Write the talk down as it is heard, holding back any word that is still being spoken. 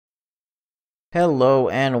Hello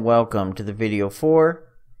and welcome to the video for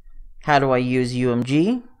how do I use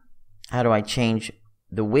UMG? How do I change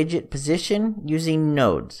the widget position using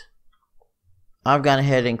nodes? I've gone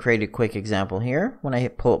ahead and created a quick example here. When I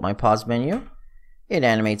hit pull up my pause menu, it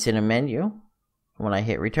animates in a menu. When I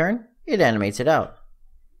hit return, it animates it out.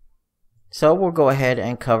 So we'll go ahead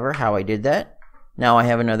and cover how I did that. Now I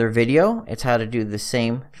have another video. It's how to do the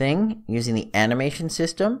same thing using the animation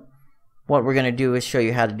system. What we're going to do is show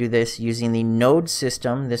you how to do this using the node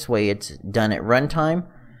system. This way it's done at runtime.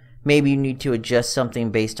 Maybe you need to adjust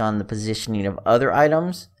something based on the positioning of other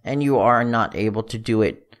items, and you are not able to do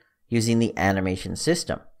it using the animation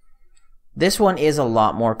system. This one is a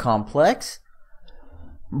lot more complex,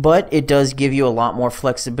 but it does give you a lot more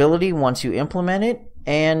flexibility once you implement it,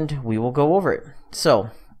 and we will go over it.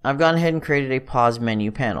 So I've gone ahead and created a pause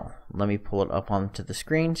menu panel. Let me pull it up onto the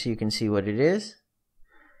screen so you can see what it is.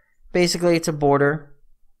 Basically, it's a border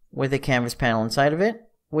with a canvas panel inside of it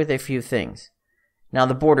with a few things. Now,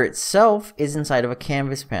 the border itself is inside of a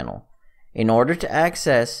canvas panel. In order to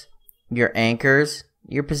access your anchors,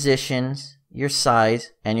 your positions, your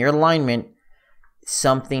size, and your alignment,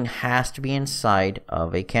 something has to be inside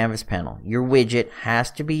of a canvas panel. Your widget has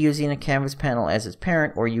to be using a canvas panel as its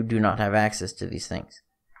parent, or you do not have access to these things.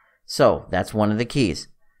 So, that's one of the keys.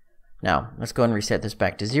 Now, let's go ahead and reset this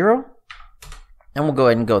back to 0. And we'll go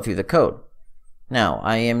ahead and go through the code. Now,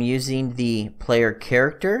 I am using the player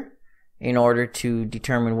character in order to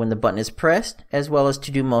determine when the button is pressed, as well as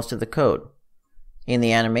to do most of the code. In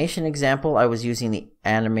the animation example, I was using the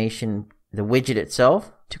widget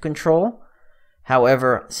itself to control.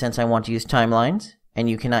 However, since I want to use timelines, and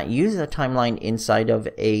you cannot use a timeline inside of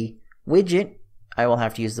a widget, I will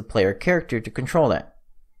have to use the player character to control that.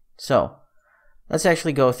 So, let's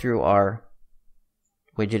actually go through our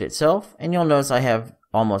widget itself, and you'll notice I have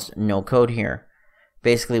almost no code here.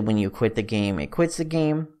 Basically, when you quit the game, it quits the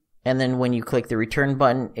game, and then when you click the return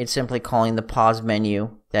button, it's simply calling the pause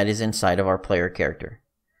menu that is inside of our player character.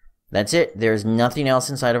 That's it. There's nothing else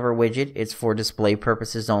inside of our widget. It's for display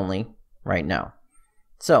purposes only right now.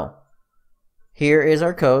 So here is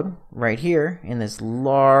our code right here in this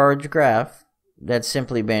large graph that's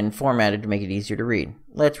simply been formatted to make it easier to read.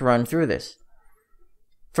 Let's run through this.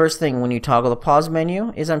 First thing, when you toggle the pause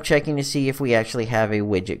menu, is I'm checking to see if we actually have a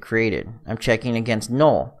widget created. I'm checking against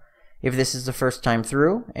null. If this is the first time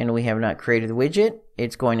through and we have not created the widget,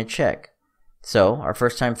 it's going to check. So our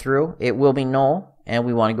first time through, it will be null, and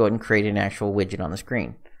we want to go ahead and create an actual widget on the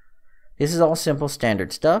screen. This is all simple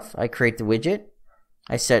standard stuff. I create the widget.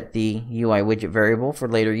 I set the UI widget variable for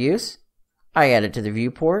later use. I add it to the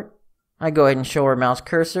viewport. I go ahead and show our mouse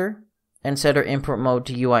cursor and set our input mode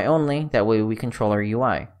to UI only. That way we control our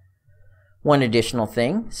UI. One additional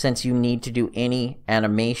thing, since you need to do any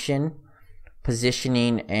animation,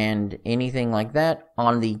 positioning, and anything like that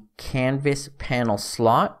on the canvas panel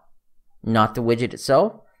slot, not the widget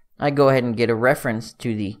itself, I go ahead and get a reference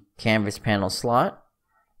to the canvas panel slot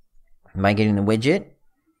by getting the widget,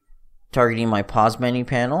 targeting my pause menu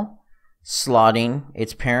panel, slotting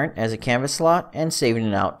its parent as a canvas slot, and saving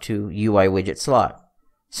it out to UI widget slot.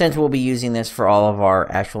 Since we'll be using this for all of our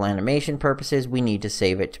actual animation purposes, we need to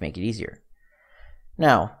save it to make it easier.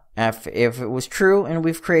 Now, if it was true and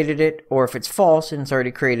we've created it, or if it's false and it's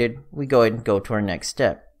already created, we go ahead and go to our next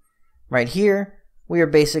step. Right here, we are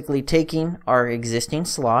basically taking our existing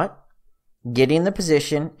slot, getting the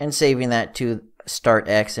position, and saving that to start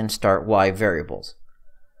X and start Y variables.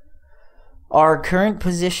 Our current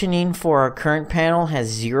positioning for our current panel has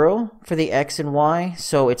 0 for the X and Y,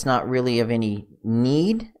 so it's not really of any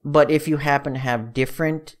need. But if you happen to have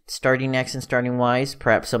different starting X and starting Ys,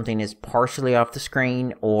 perhaps something is partially off the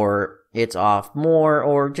screen, or it's off more,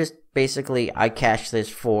 or just basically I cache this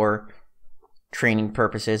for training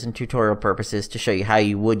purposes and tutorial purposes to show you how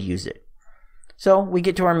you would use it. So we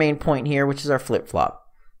get to our main point here, which is our flip-flop.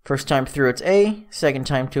 First time through it's A, second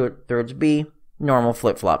time through it's B, normal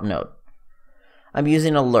flip-flop node. I'm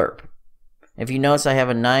using a lerp. If you notice, I have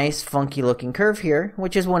a nice funky looking curve here,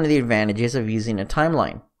 which is one of the advantages of using a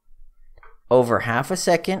timeline. Over half a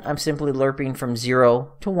second, I'm simply lerping from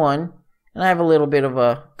 0 to 1, and I have a little bit of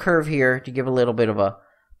a curve here to give a little bit of a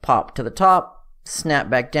pop to the top, snap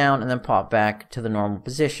back down, and then pop back to the normal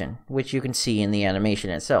position, which you can see in the animation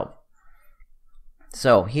itself.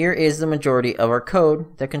 So here is the majority of our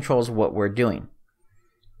code that controls what we're doing.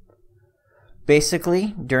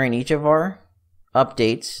 Basically, during each of our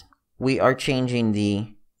updates, we are changing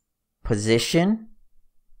the position,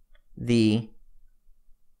 the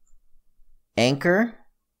anchor,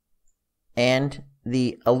 and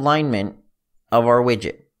the alignment of our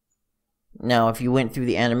widget. Now, if you went through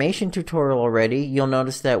the animation tutorial already, you'll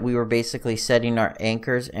notice that we were basically setting our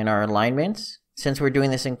anchors and our alignments. Since we're doing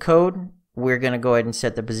this in code, we're going to go ahead and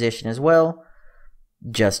set the position as well,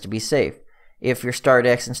 just to be safe. If your start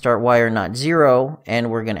X and start Y are not 0, and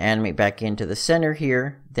we're going to animate back into the center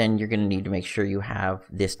here, then you're going to need to make sure you have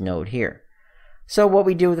this node here. So what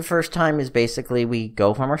we do the first time is basically we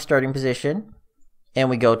go from our starting position, and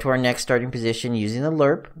we go to our next starting position using the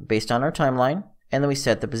lerp based on our timeline, and then we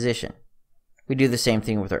set the position. We do the same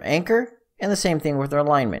thing with our anchor, and the same thing with our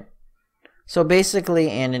alignment. So basically,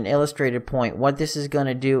 in an illustrated point, what this is going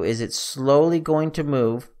to do is it's slowly going to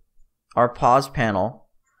move our pause panel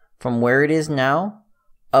from where it is now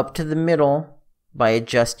up to the middle by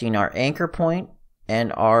adjusting our anchor point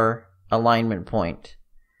and our alignment point.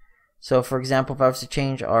 So for example, if I was to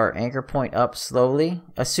change our anchor point up slowly,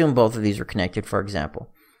 assume both of these are connected, for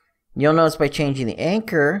example. You'll notice by changing the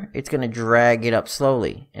anchor, it's going to drag it up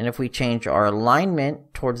slowly. And if we change our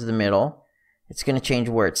alignment towards the middle, it's going to change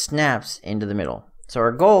where it snaps into the middle. So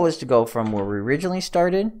our goal is to go from where we originally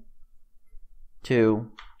started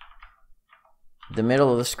to the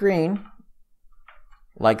middle of the screen,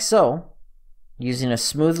 like so, using a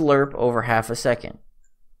smooth lerp over half a second.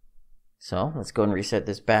 So let's go and reset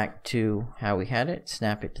this back to how we had it.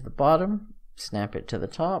 Snap it to the bottom, snap it to the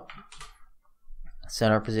top.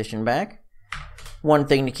 Set our position back. One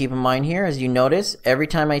thing to keep in mind here, as you notice, every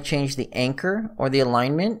time I change the anchor or the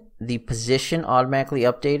alignment, the position automatically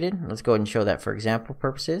updated. Let's go ahead and show that for example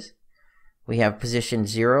purposes. We have position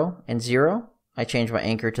 0 and 0. I change my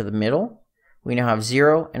anchor to the middle. We now have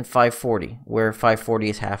 0 and 540, where 540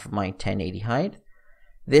 is half of my 1080 height.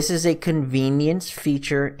 This is a convenience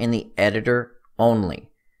feature in the editor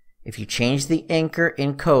only. If you change the anchor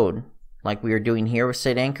in code, like we are doing here with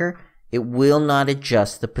set anchor, it will not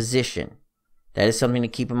adjust the position. That is something to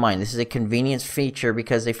keep in mind. This is a convenience feature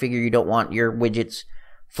because they figure you don't want your widgets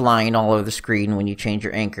flying all over the screen when you change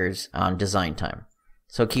your anchors on design time.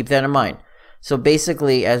 So keep that in mind. So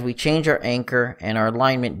basically, as we change our anchor and our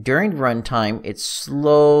alignment during runtime, it's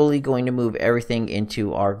slowly going to move everything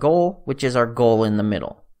into our goal, which is our goal in the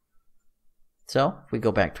middle. So if we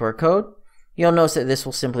go back to our code, you'll notice that this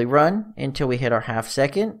will simply run until we hit our half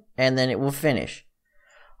second, and then it will finish.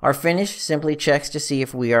 Our finish simply checks to see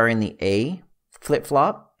if we are in the A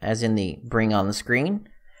flip-flop, as in the bring on the screen,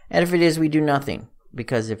 and if it is, we do nothing,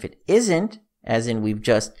 because if it isn't, as in we've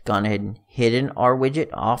just gone ahead and hidden our widget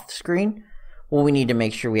off the screen, well, we need to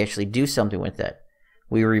make sure we actually do something with that.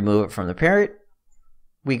 We remove it from the parent,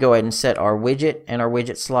 we go ahead and set our widget and our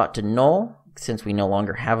widget slot to null, since we no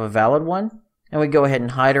longer have a valid one, and we go ahead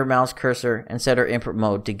and hide our mouse cursor and set our input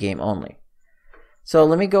mode to game only. So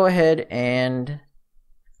let me go ahead and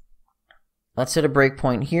let's set a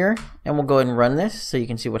breakpoint here, and we'll go ahead and run this so you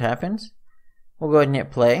can see what happens. We'll go ahead and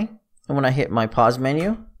hit play, and when I hit my pause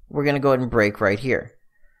menu, we're going to go ahead and break right here.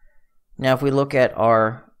 Now if we look at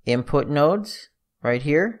our input nodes right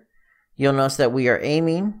here, you'll notice that we are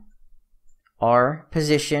aiming our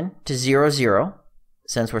position to 0, 0.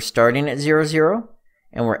 Since we're starting at 0, 0,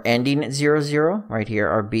 and we're ending at 0, 0, right here,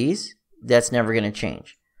 our Bs, that's never going to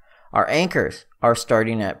change. Our anchors are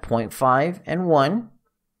starting at 0.5 and 1,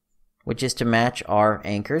 which is to match our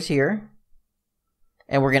anchors here.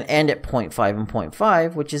 And we're going to end at 0.5 and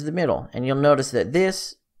 0.5, which is the middle. And you'll notice that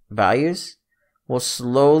this values will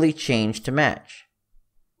slowly change to match.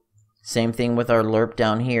 Same thing with our lerp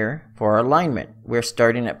down here for our alignment. We're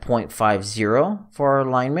starting at 0.50 for our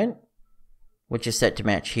alignment, which is set to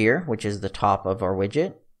match here, which is the top of our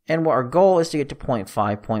widget. And our goal is to get to 0.5,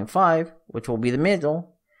 0.5, which will be the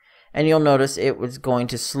middle. And you'll notice it was going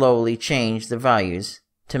to slowly change the values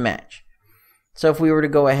to match. So if we were to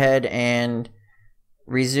go ahead and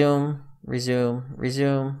resume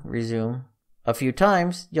a few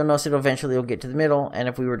times, you'll notice it eventually will get to the middle, and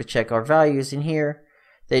if we were to check our values in here,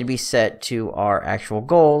 they'd be set to our actual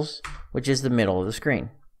goals, which is the middle of the screen.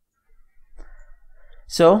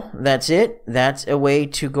 So that's it. That's a way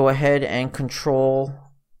to go ahead and control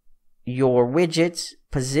your widgets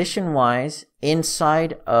position-wise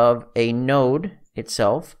inside of a node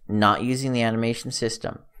itself, not using the animation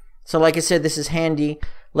system. So like I said, this is handy.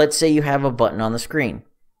 Let's say you have a button on the screen.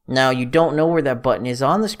 Now you don't know where that button is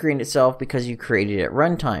on the screen itself because you created it at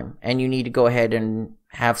runtime, and you need to go ahead and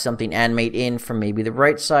have something animate in from maybe the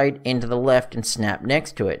right side into the left and snap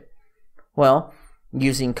next to it. Well,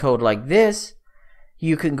 using code like this,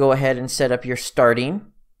 you can go ahead and set up your starting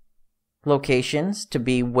locations to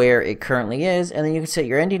be where it currently is, and then you can set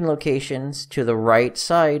your ending locations to the right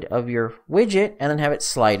side of your widget and then have it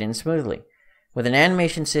slide in smoothly. With an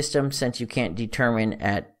animation system, since you can't determine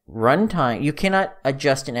at runtime, you cannot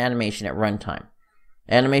adjust an animation at runtime.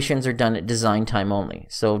 Animations are done at design time only.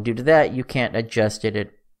 So due to that, you can't adjust it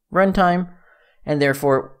at runtime, and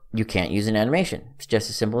therefore you can't use an animation. It's just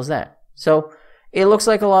as simple as that. So it looks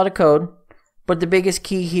like a lot of code, but the biggest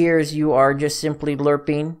key here is you are just simply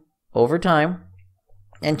lerping over time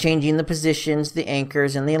and changing the positions, the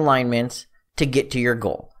anchors, and the alignments to get to your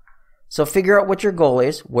goal. So figure out what your goal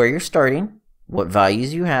is, where you're starting, what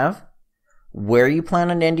values you have, where you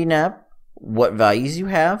plan on ending up, what values you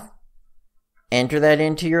have, enter that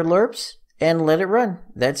into your lerps, and let it run.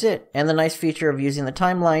 That's it. And the nice feature of using the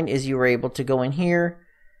timeline is you were able to go in here,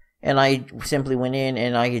 and I simply went in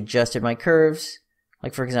and I adjusted my curves.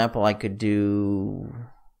 Like for example, I could do,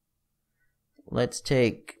 let's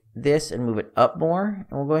take this and move it up more,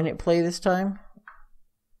 and we'll go ahead and hit play this time.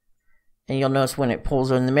 And you'll notice when it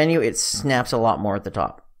pulls on the menu, it snaps a lot more at the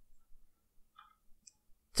top.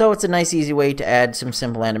 So it's a nice easy way to add some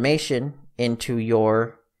simple animation into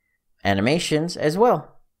your animations as well.